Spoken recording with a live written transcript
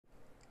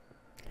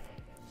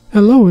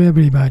Hello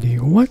everybody,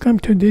 welcome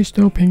to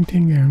Digital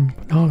Painting and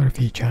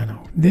Photography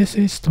channel. This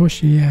is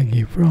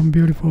Toshiaki from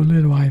beautiful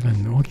little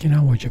island,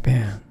 Okinawa,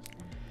 Japan.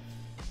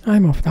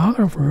 I'm a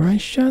photographer. I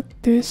shot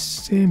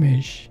this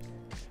image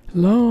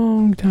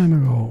long time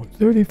ago,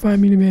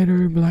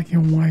 35mm black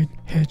and white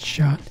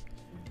headshot,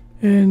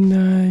 and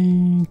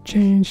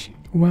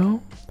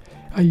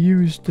I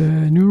used the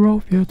neural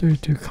filter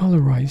to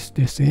colorize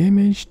this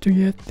image to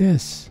get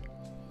this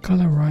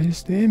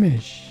colorized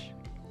image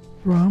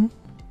from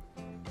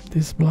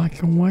this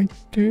black and white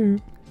to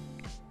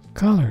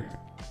color.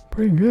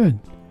 Pretty good.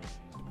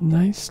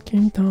 Nice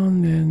skin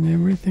tone and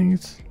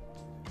everything's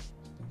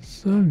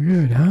so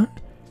good, huh?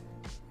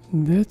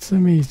 That's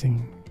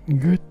amazing.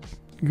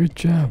 Good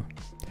job.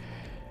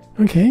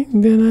 Okay,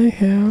 then I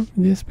have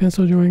this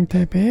pencil drawing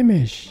type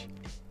image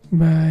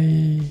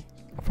by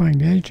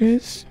find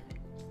edges.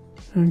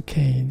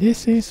 Okay,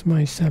 this is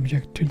my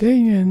subject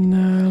today,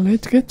 and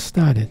let's get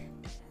started.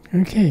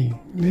 Okay,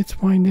 let's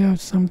find out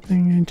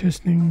something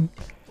interesting.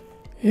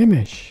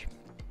 Image.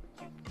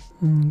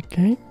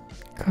 Okay,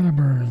 color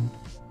burn.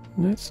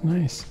 That's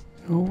nice.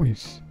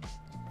 Always.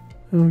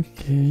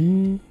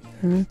 Okay,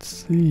 let's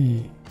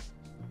see.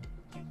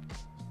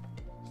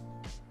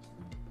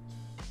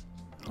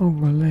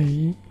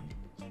 Overlay.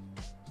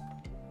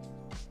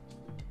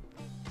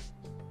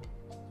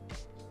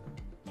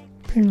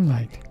 Pin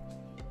light.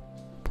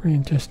 Pretty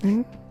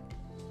interesting.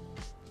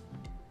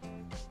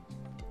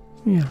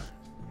 Yeah,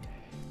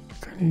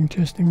 kind of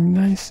interesting.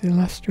 Nice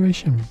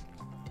illustration.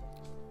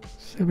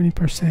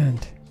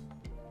 70%.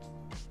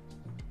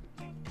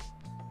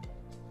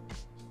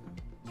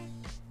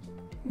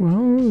 Well,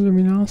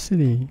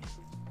 luminosity.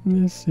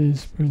 This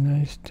is pretty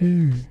nice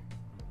too.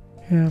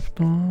 Half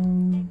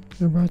tone,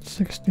 about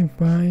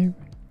 65.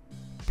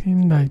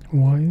 Pin light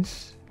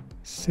wise,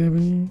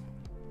 70.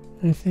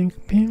 I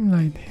think pin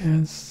light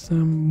has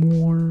some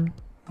more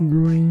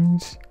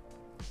grains,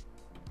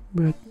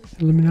 but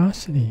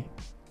luminosity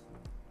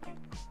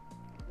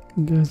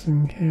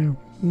doesn't have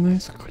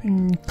nice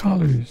clean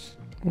colors.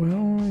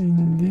 Well,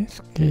 in this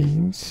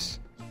case,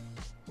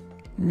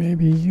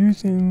 maybe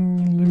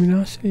using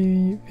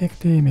luminosity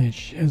vector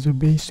image as a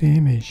base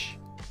image,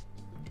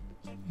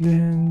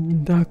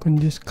 then darken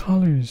these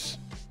colors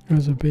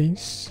as a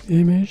base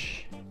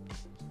image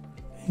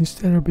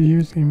instead of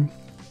using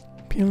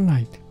pin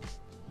light.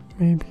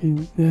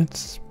 Maybe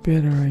that's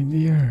better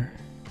idea.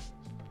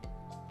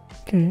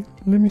 Okay,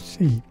 let me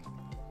see.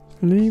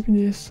 Leave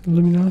this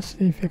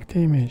luminosity vector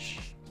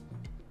image.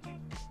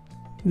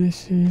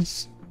 This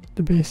is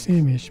the base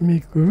image.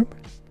 Make group.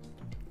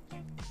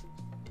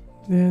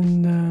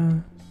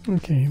 Then,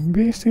 okay,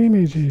 base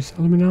image is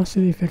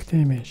luminosity effect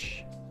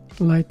image,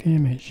 light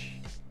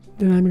image.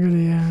 Then I'm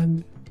gonna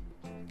add,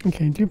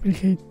 okay,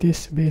 duplicate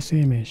this base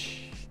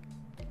image.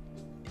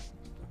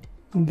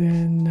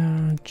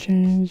 Then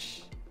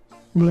change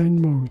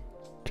blend mode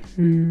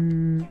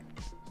to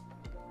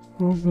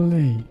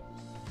overlay.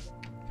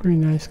 Pretty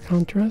nice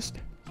contrast,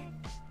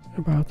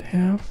 about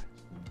half.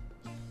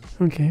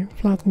 Okay,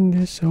 flatten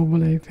this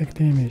overlay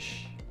effect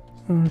image.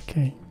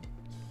 Okay,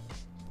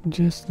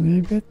 just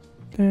leave it.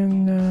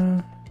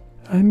 Then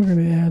I'm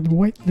gonna add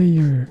white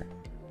layer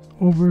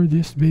over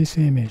this base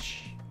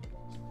image.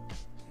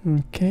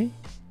 Okay,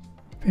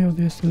 fill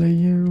this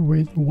layer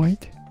with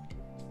white.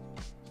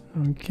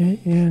 Okay,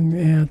 and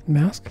add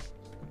mask.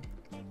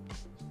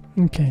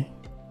 Okay,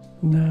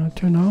 now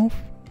turn off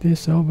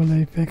this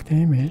overlay effect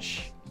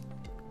image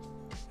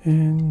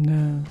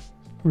and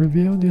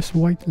reveal this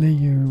white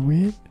layer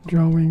with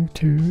drawing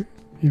to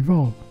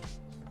evolve.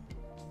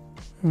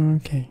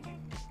 Okay,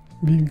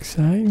 big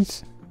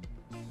size,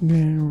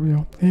 then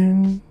real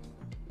thin.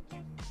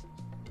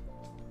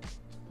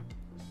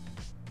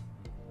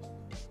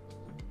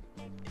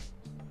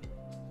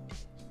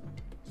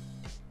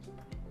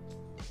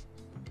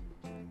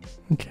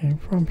 Okay,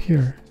 from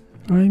here,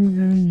 I'm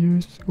gonna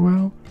use,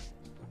 well,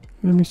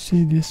 let me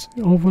see this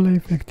overlay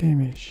effect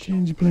image.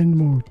 Change blend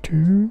mode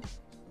to,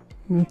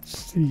 let's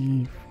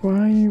see, if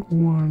I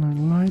want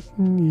to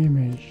lighten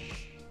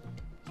image.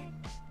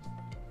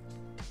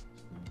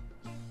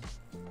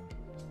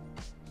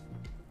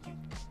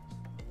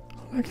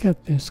 Look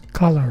at this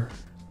color.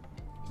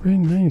 Very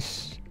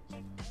nice.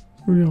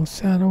 Real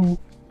subtle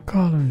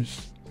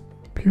colors.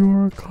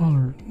 Pure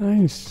color.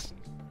 Nice.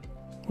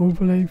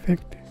 Overlay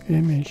effect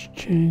image.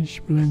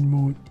 Change blend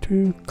mode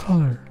to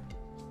color.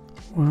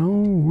 Well,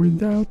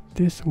 without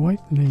this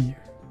white layer.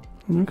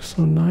 Looks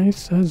so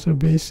nice as a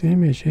base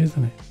image,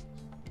 isn't it?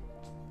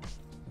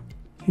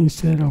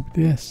 Instead of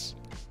this,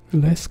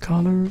 less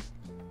color,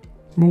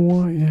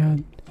 more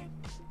add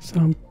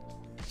some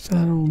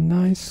subtle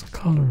nice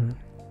color.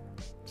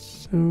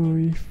 So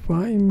if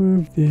I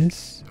move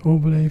this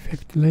overlay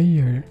effect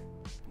layer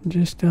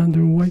just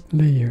under white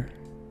layer,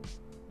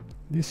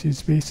 this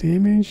is base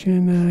image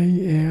and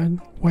I add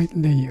white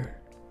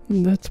layer.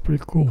 That's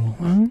pretty cool,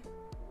 huh?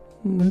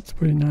 That's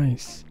pretty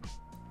nice.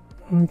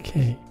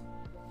 Okay.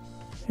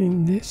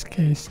 In this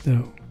case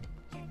though,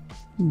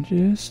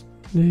 just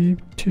leave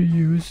to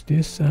use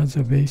this as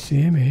a base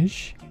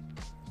image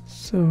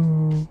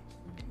So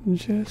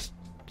just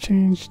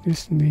change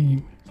this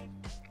name.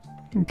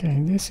 Okay,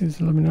 this is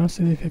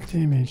luminosity effect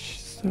image.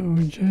 So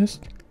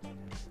just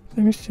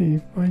let me see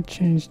if I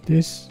change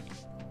this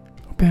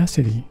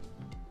opacity.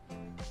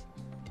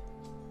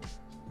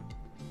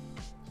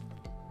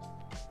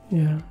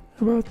 Yeah,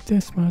 about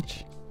this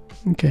much.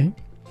 Okay,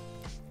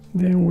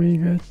 then we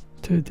got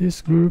to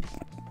this group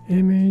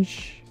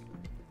image,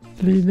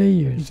 3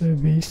 layers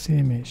of base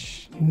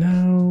image.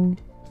 Now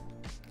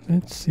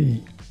let's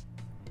see.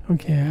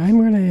 Okay, I'm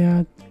gonna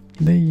add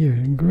layer,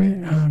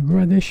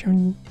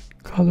 gradation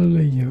color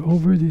layer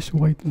over this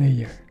white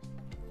layer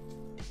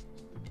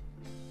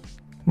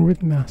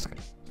with mask.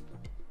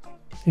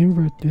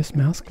 Invert this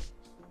mask.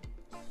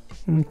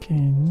 Okay,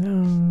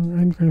 now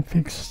I'm gonna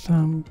fix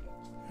some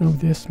of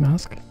this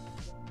mask.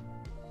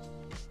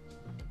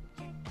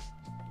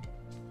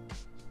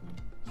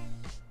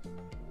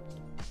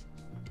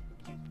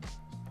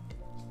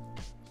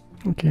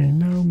 Okay,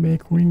 now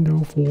make window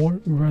for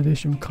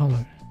gradation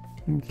color.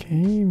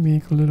 Okay,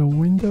 make a little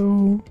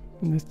window.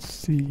 Let's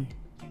see.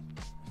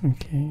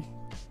 Okay,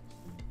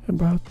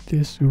 about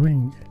this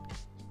ring.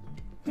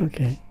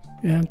 Okay,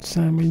 add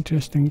some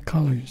interesting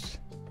colors.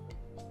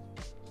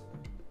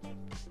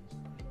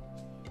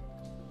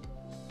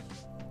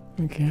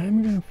 Okay,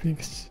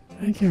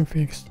 I can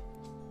fix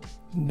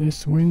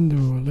this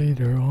window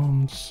later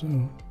on, so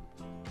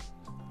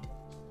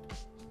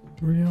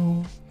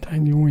real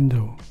tiny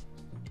window.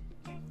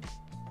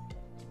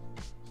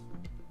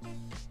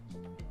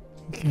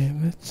 Okay,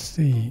 let's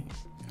see.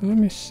 Let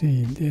me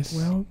see this.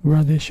 Well,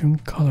 gradation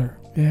color.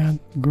 Add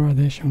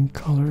gradation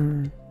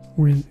color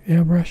with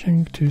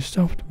airbrushing to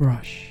soft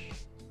brush.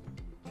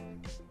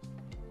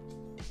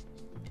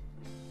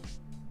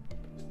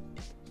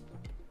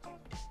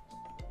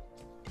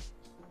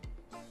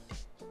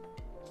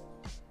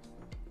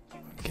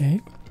 Okay,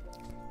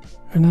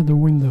 another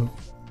window.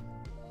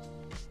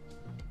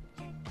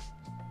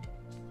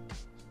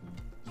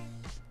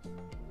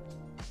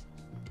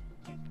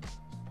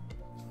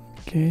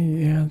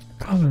 Okay, add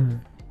color.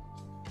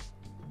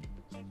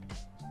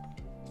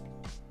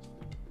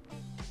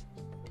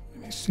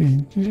 Let me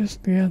see,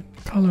 just add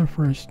color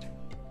first.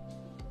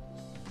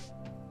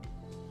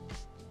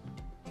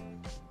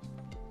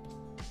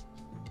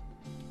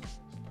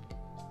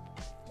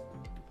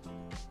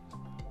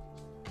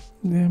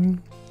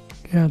 Then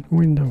add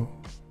window.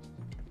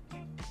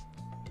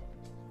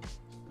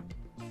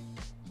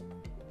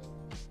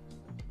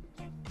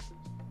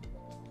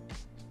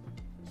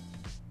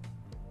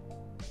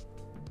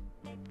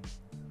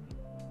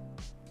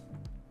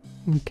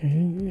 Okay,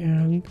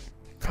 and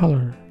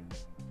color.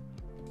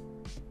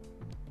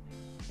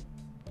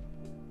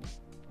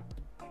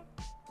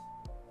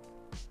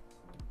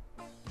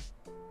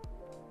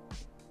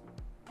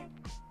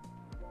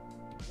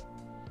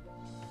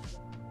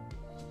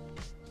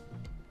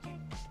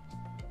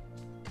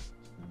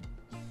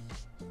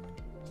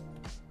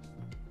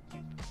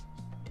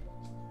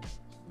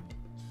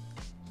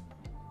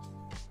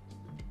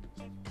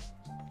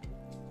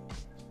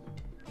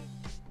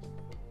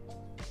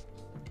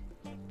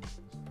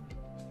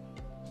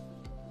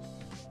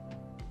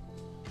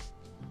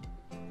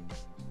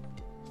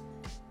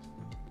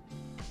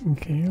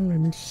 Okay, let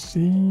me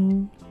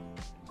see.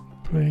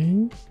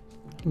 Play.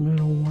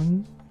 Little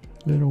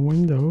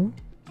window.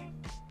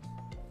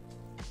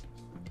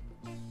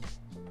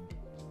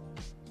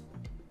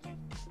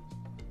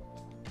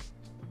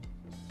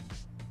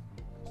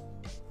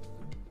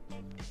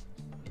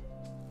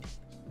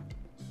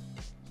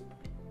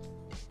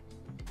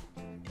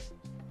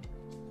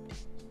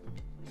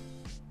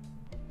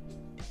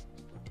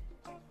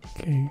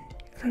 Okay,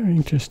 kind of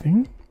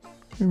interesting.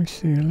 Let me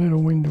see, a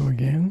little window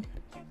again.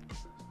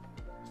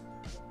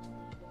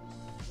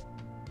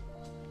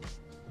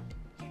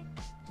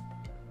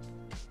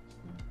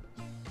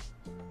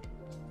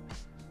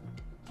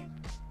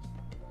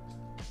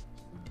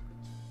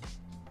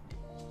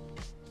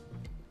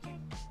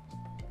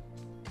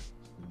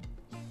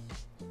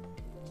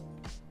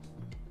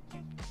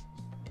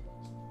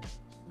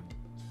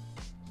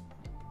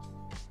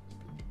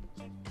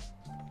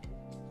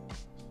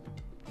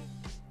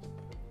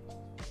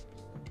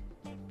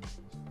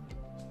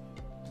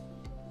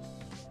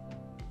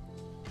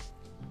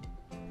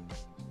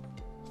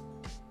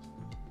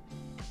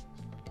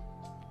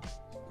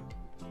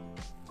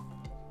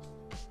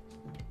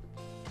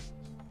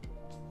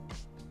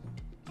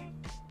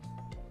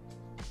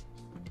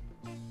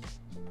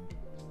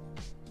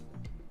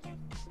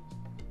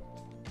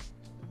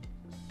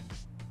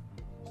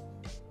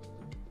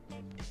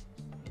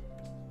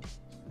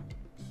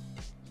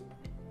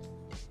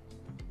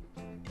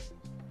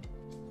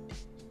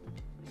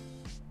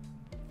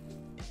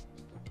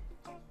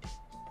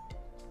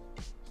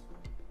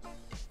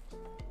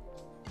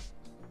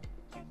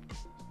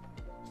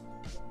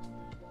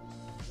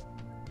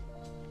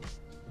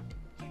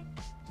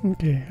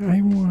 Okay,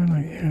 I want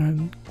to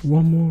add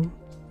one more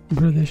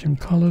gradation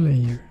color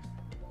layer.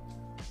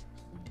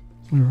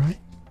 Alright,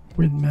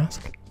 with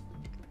mask.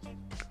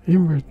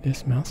 Invert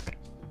this mask.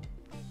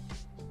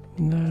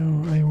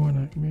 Now I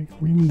wanna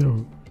make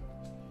window.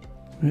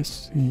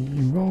 Let's see,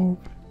 evolve.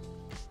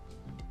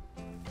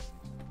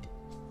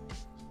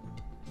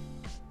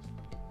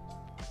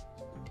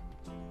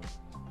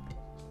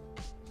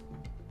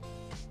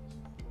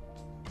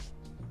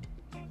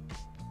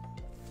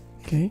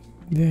 Okay,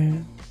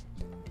 then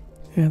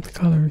add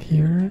color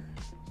here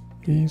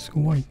is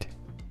white.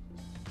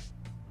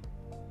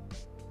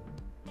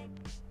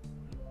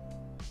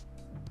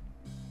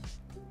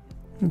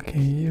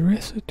 Okay,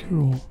 eraser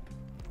tool,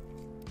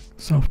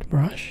 soft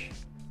brush.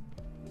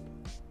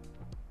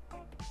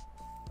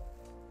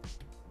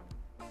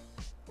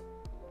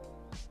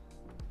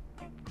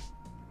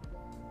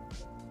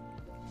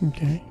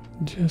 Okay,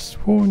 just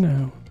for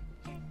now.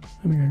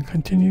 I'm going to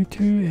continue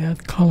to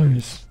add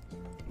colors.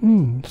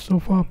 So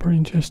far pretty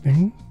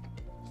interesting.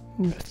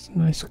 That's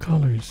nice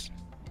colors.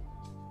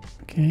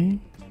 Okay,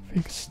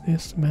 fix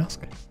this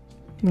mask.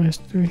 Nice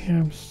to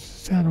have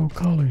saddle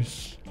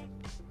colors.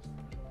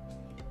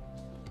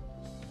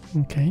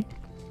 Okay,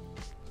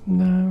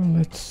 now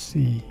let's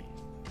see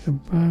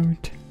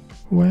about,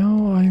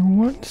 well, I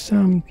want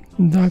some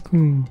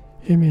darken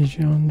image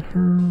on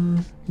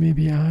her,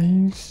 maybe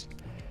eyes,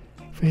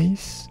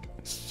 face.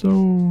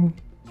 So,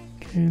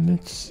 okay,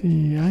 let's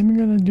see. I'm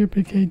gonna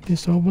duplicate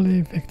this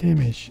overlay effect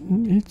image.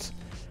 It's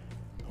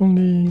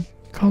only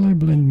color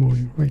blend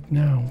mode right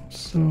now,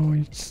 so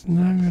it's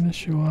not gonna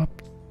show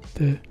up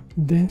the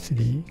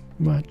density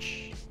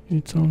much.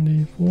 It's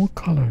only for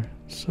color.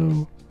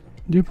 So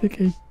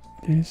duplicate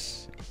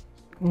this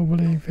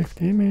overlay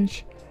effect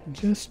image,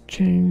 just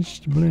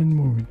change the blend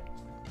mode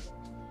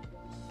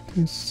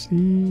to see,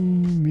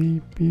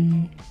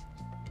 maybe,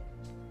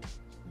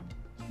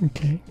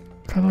 okay,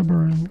 color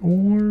burn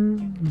or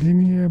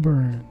linear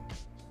burn.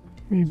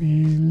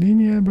 Maybe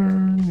linear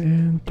burn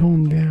and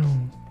tone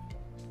down.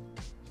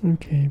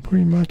 Okay,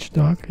 pretty much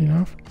dark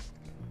enough.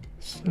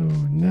 So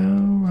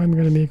now I'm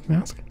gonna make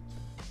mask,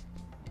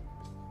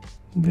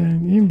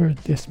 then invert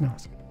this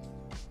mask.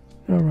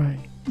 Alright,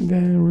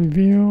 then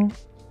reveal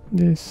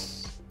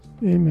this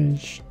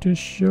image to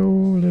show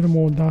a little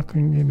more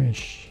darkened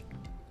image.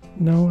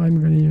 Now I'm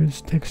going to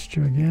use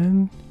texture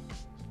again,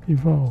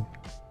 evolve.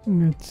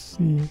 Let's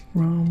see,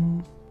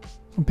 from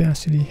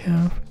opacity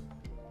half.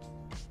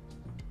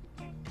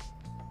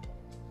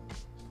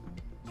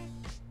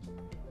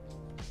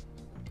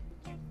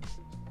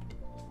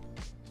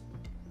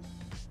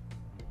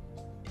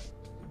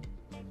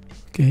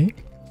 Okay,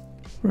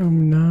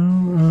 from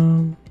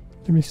now,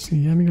 let me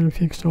see, I'm going to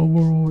fix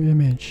overall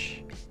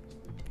image,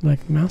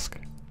 like mask.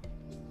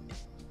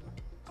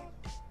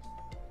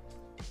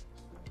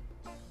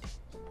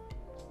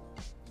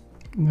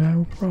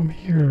 Now from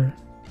here,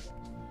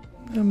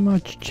 not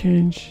much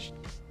change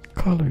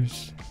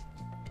colors,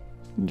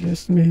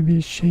 just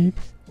maybe shape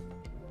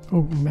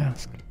of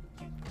mask.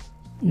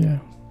 Yeah,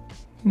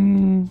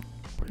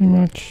 pretty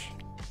much.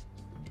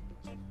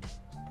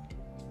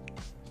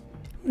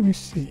 Let me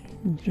see,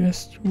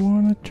 just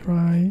wanna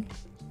try,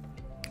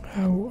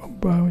 how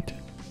about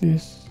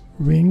this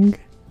ring?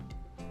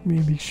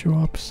 Maybe show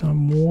up some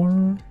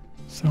more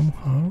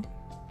somehow.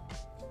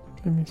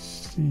 Let me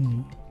see.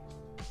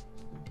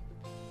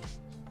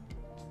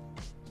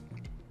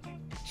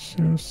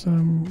 Show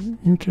some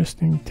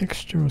interesting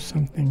texture or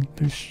something.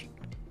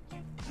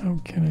 How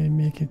can I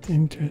make it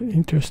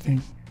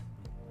interesting?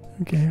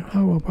 Okay,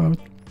 how about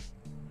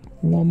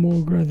one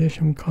more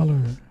gradation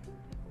color?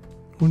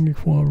 Only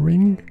for a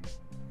ring.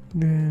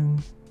 Then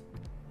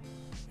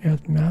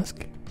add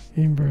mask,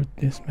 invert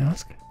this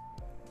mask.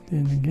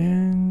 Then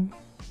again,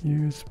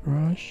 use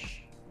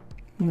brush.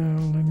 Now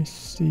let me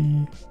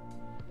see,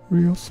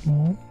 real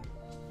small.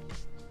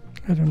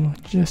 I don't know,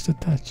 just a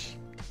touch.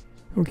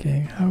 Okay,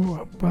 how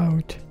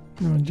about,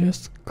 no,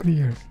 just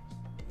clear.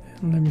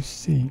 And let me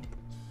see,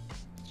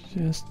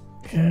 just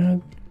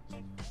add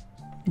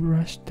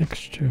brush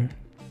texture,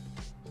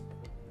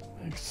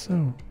 like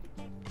so.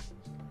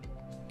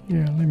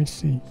 Yeah, let me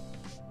see.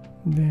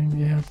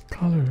 Then add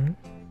color.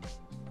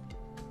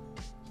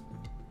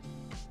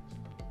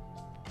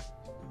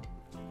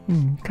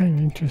 Kind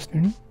of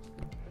interesting.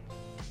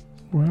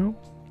 Well,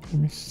 let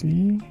me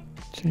see.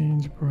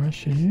 Change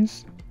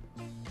brushes.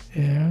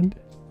 Add.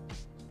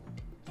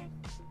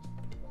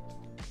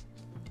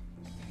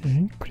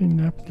 Okay, clean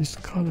up this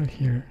color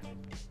here.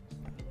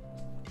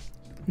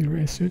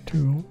 Eraser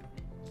tool.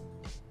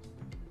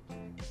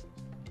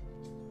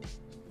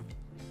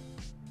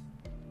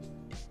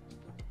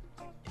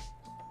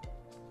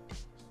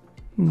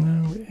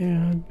 Now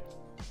add,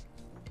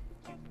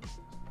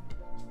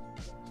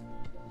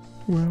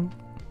 well,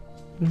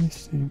 let me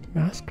see,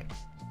 mask.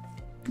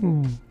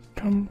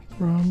 Come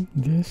from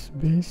this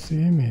base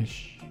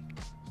image.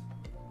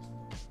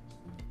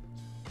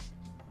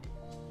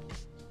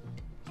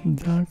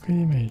 Dark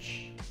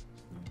image.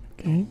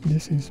 Okay,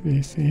 this is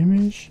base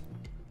image.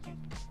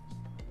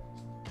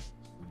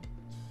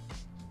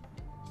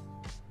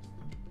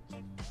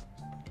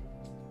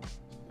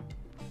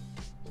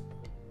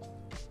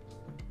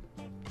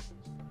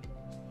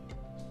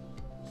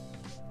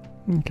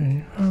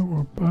 Okay,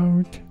 how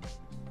about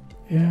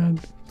add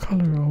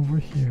color over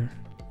here.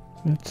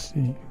 Let's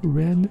see,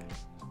 red.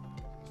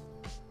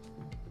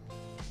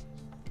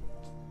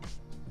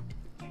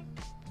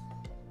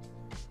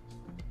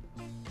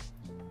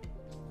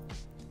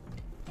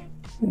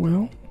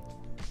 Well,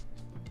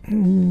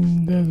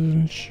 that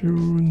doesn't show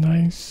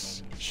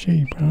nice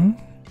shape, huh?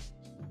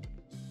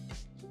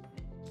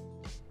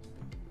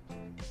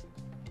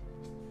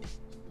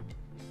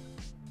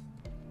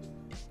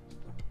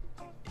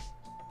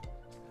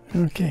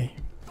 Okay,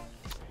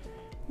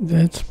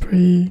 that's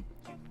pretty,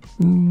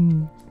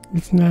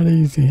 it's not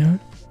easy, huh?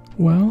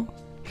 Well,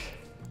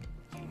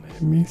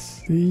 let me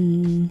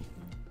see,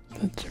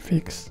 that's a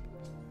fix.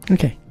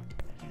 Okay,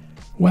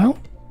 well,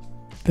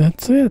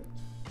 that's it.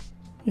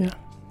 Yeah,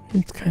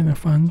 it's kind of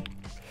fun.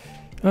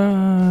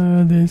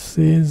 This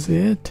is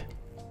it.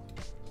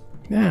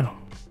 Now,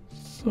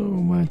 so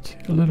much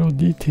little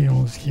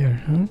details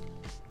here, huh?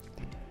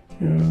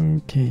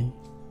 Okay,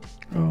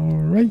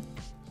 alright.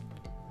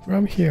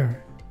 From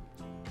here,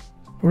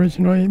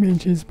 original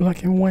image is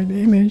black and white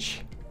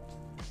image,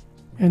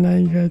 and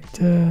I got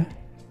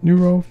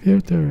neural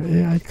filter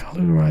AI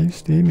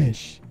colorized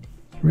image.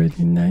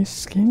 Really nice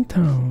skin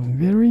tone,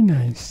 very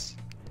nice.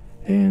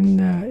 And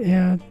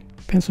add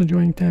pencil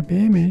drawing type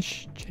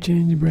image,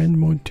 change blend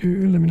mode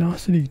to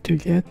luminosity to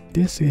get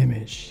this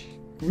image.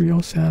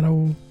 Real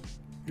shadow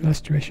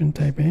illustration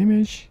type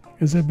image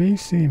as a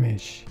base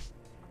image.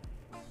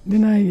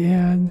 Then I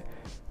add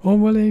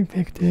overlay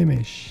effect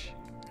image.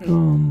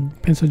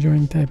 Pencil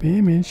drawing type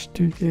image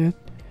to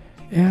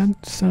add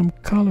some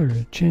color,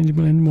 change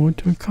blend mode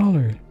to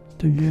color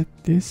to get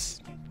this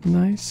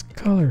nice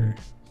color.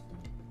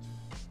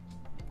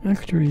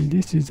 Actually,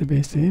 this is the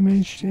base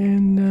image,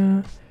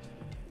 and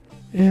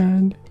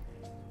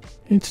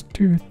it's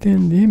too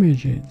thin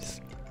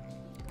images,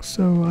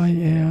 so I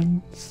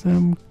add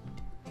some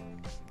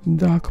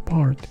dark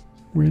part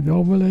with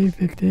overlay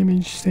effect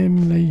image,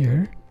 same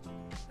layer.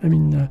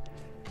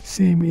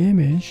 Same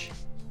image.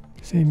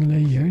 Same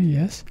layer,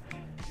 yes,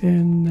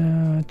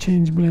 and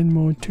change blend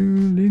mode to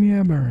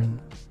linear burn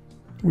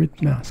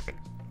with mask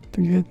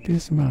to get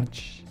this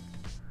much.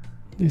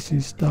 This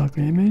is dark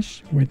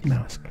image with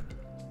mask,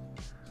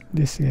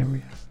 this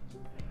area.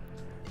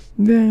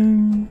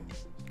 Then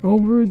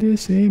over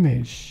this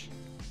image,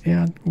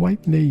 add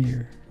white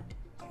layer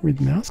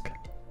with mask,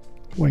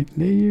 white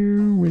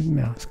layer with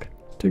mask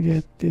to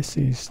get this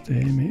is the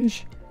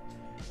image.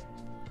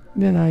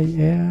 Then I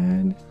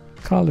add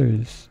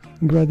colors,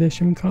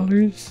 gradation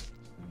colors,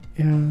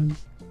 and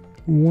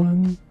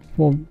one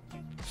for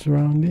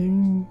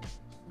surrounding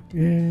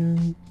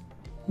and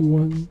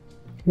one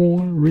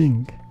for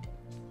ring.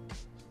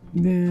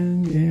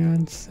 Then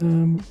add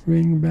some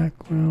ring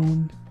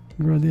background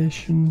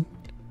gradation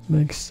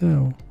like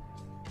so,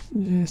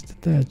 just a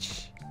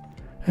touch.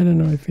 I don't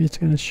know if it's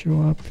gonna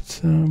show up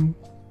some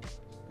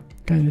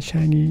kind of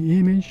shiny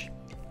image.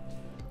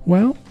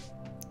 Well,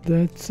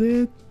 that's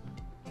it.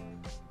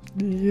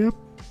 Yep,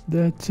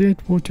 that's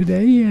it for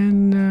today,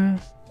 and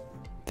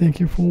thank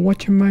you for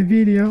watching my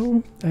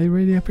video. I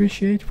really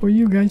appreciate for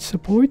you guys'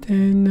 support,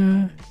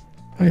 and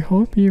I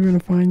hope you're gonna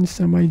find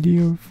some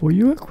idea for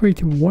your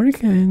creative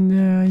work,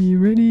 and you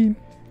really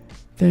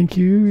thank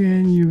you,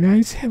 and you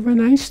guys have a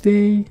nice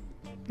day,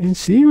 and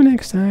see you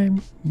next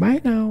time.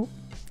 Bye now.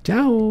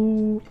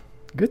 Ciao.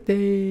 Good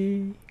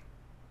day.